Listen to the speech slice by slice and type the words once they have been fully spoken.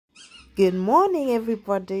Good morning,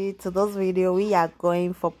 everybody. Today's video we are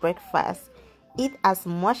going for breakfast. Eat as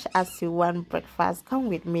much as you want breakfast. Come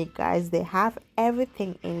with me, guys. They have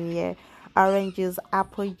everything in here: orange juice,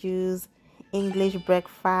 apple juice, English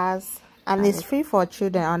breakfast, and it's free for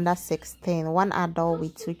children under 16. One adult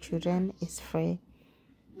with 2 children is free.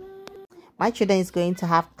 My children is going to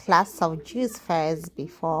have glass of juice first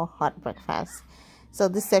before hot breakfast. So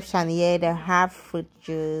this section here, they have fruit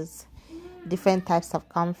juice, different types of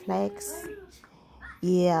cornflakes.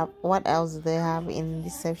 Yeah, what else do they have in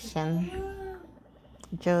this section?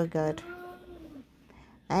 Yogurt.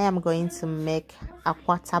 I am going to make a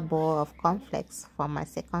quarter bowl of cornflakes for my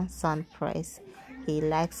second son, Praise. He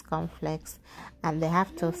likes cornflakes. And they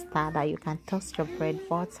have toaster that you can toast your bread,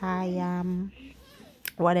 butter, yam,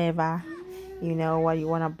 whatever, you know, what you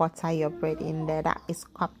want to butter your bread in there. That is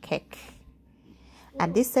cupcake.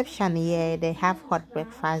 At this section here, they have hot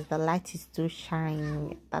breakfast. The light is too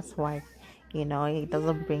shiny. That's why, you know, it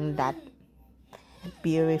doesn't bring that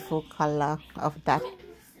beautiful color of that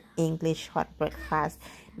English hot breakfast.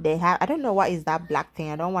 They have, I don't know what is that black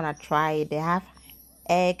thing. I don't want to try it. They have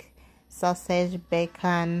egg, sausage,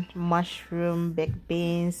 bacon, mushroom, baked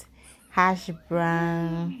beans, hash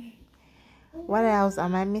brown. What else?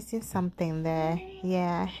 Am I missing something there?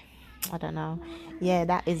 Yeah, I don't know. Yeah,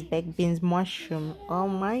 that is baked beans, mushroom. Oh,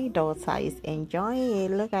 my daughter is enjoying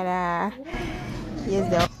it. Look at that.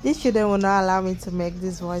 Yes, these children will not allow me to make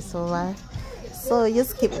this voiceover. So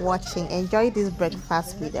just keep watching. Enjoy this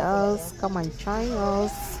breakfast with us. Come and join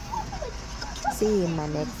us. See you in my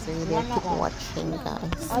next video. Keep watching,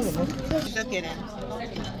 guys. Okay then.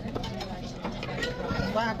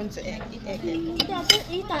 What happened to egg? Eat egg then. Yeah,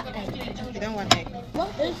 just eat that egg. You don't want egg. What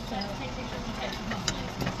is that?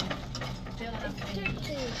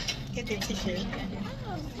 Get the tissue.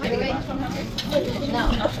 No.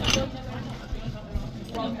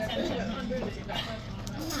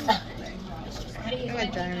 Look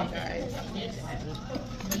at Jeremy, guys.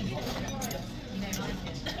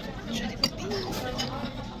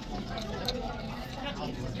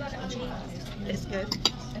 It's good.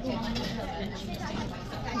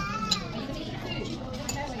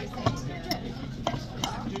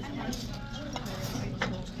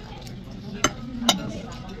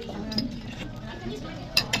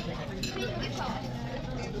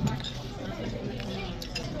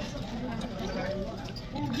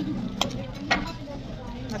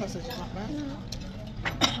 That sausage is not bad.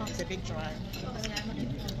 It's a bit dry.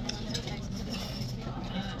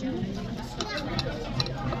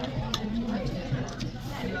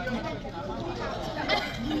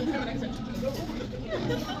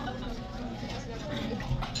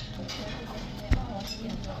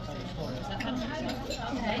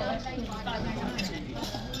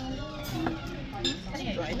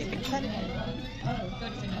 Dry the bacon.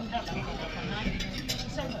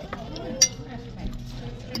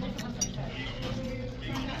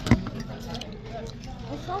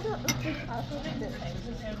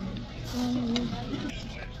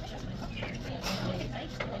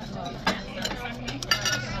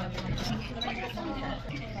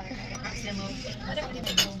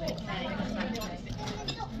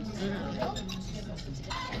 This is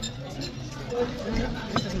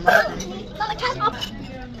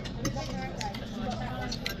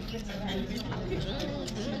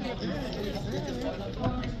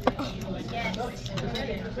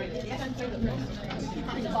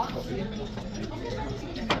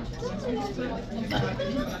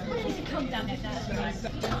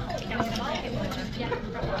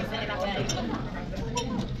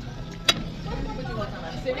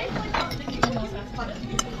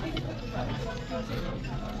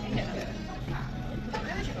mukbang.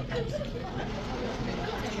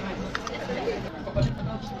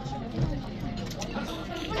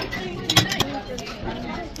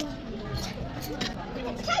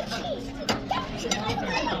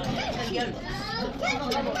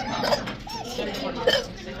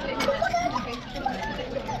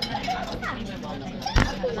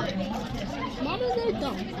 What are they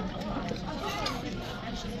done?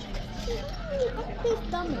 His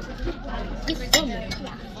stomach. His stomach.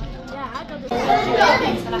 Yeah, I got the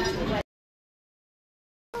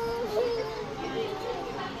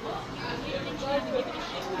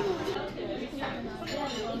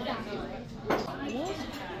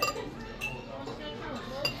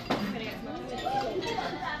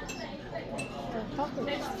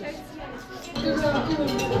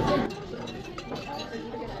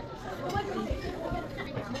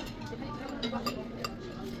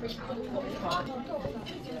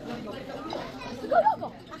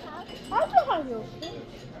Go.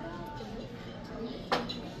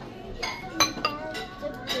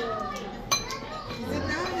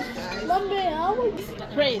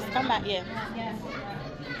 Praise, come back here.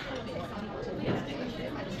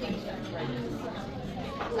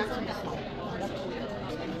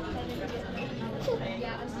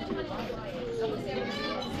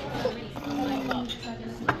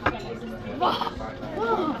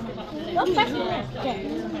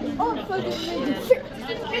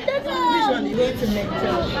 Which one you going to make?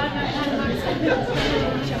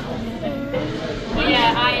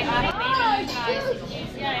 Yeah, I guys.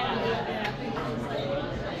 Yeah.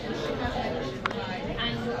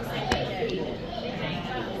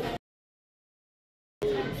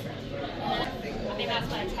 I think that's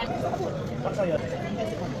my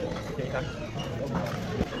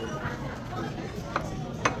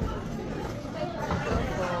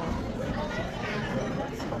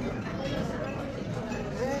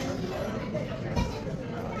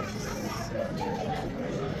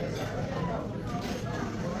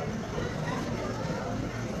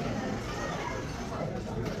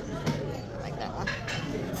Like that one.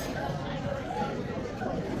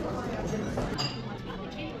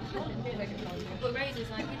 But Rosie's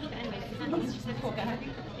like, you look at anyway, because it's just a poor girl.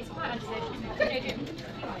 It's quite unsocial.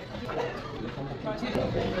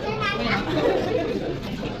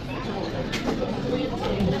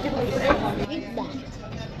 Eat that.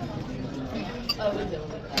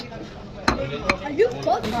 Are you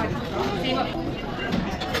cooked?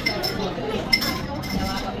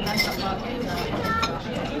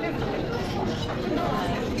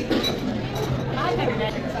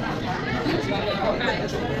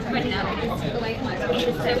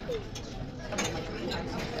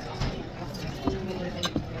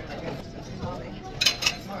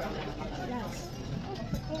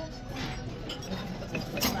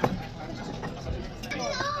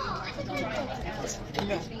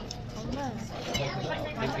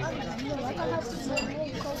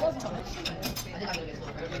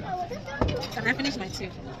 Can I finish my tea?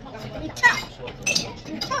 You can't.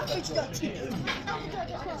 You can't finish your tea.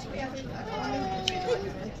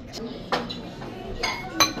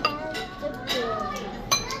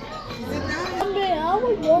 I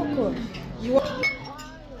will walk. You want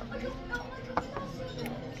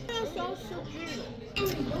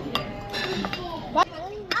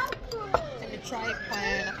Let me try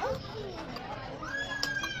pineapple.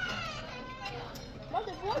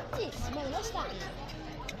 Mother, what's this? Mother, what's that?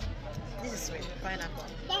 This is sweet. Pineapple.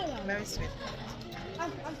 Banana. Very sweet.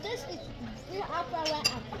 And this is real apple, red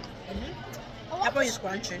apple. Mm-hmm. Apple is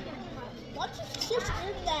crunchy. What is this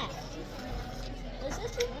in there? Is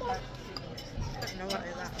this in there? I don't know what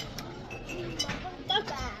is that.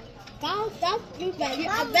 That's blueberry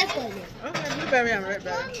and red berry. Okay, blueberry and red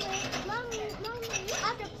berry. Mommy, you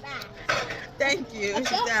have the bag. Thank you. She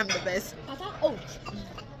said I'm the best. I got oats.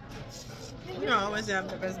 You know, I always say I'm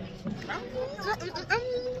the best.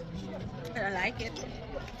 I like it.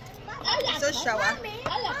 It's a shower.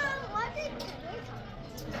 I like it.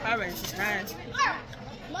 Orange is nice.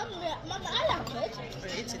 Mommy, I like it. We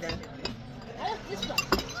eat it then. I like this one.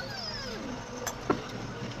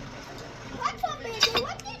 What's up, baby?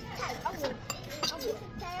 What is that? I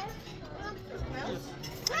I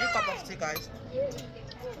need a cup of tea, guys.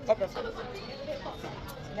 Cup of tea.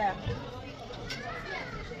 Yeah.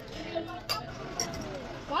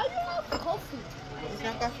 Why do you have coffee? It's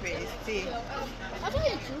not coffee, it's tea. I thought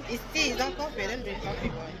you do. It's tea, it's not coffee. I don't drink coffee,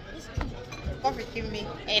 boy. It's tea. Coffee give me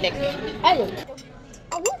headache. I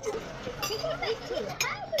want to.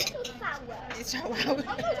 It's you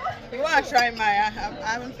want to try my? I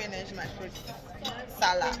haven't finished my fruit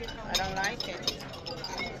salad. I don't like it.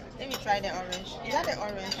 Let me try the orange. Is that the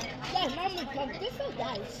orange? Yeah, Mommy, this is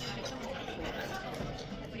nice.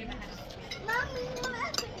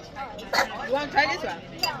 You want to try this one?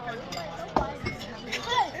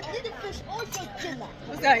 Hey, this fish also dinner.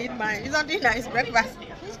 Who's gonna eat mine? It's not dinner. It's breakfast.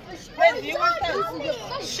 This fish Wait, do you want this some? is your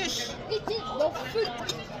fish. Shush. It is your food.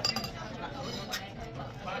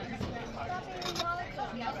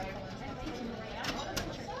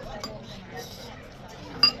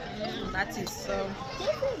 That is so This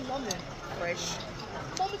is Mommy. fresh.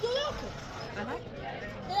 Mommy, do you like it? Uh-huh.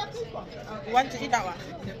 Do you like this one? You want to eat that one?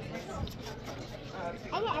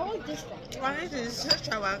 I want this one. You want it in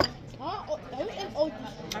shower? I want all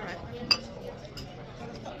this. Alright.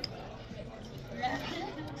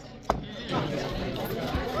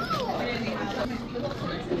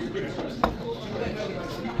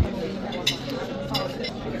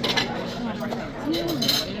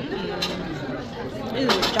 This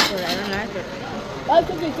is chocolate. I don't like it. I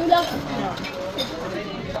think you do like it. No.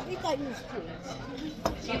 I think I use spoons.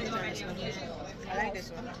 I like this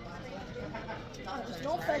one. It's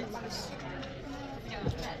not very nice.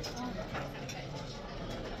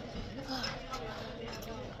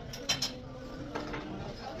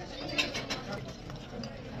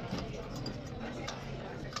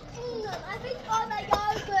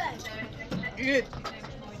 Good.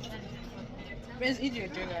 Where's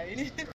idiot, you guys?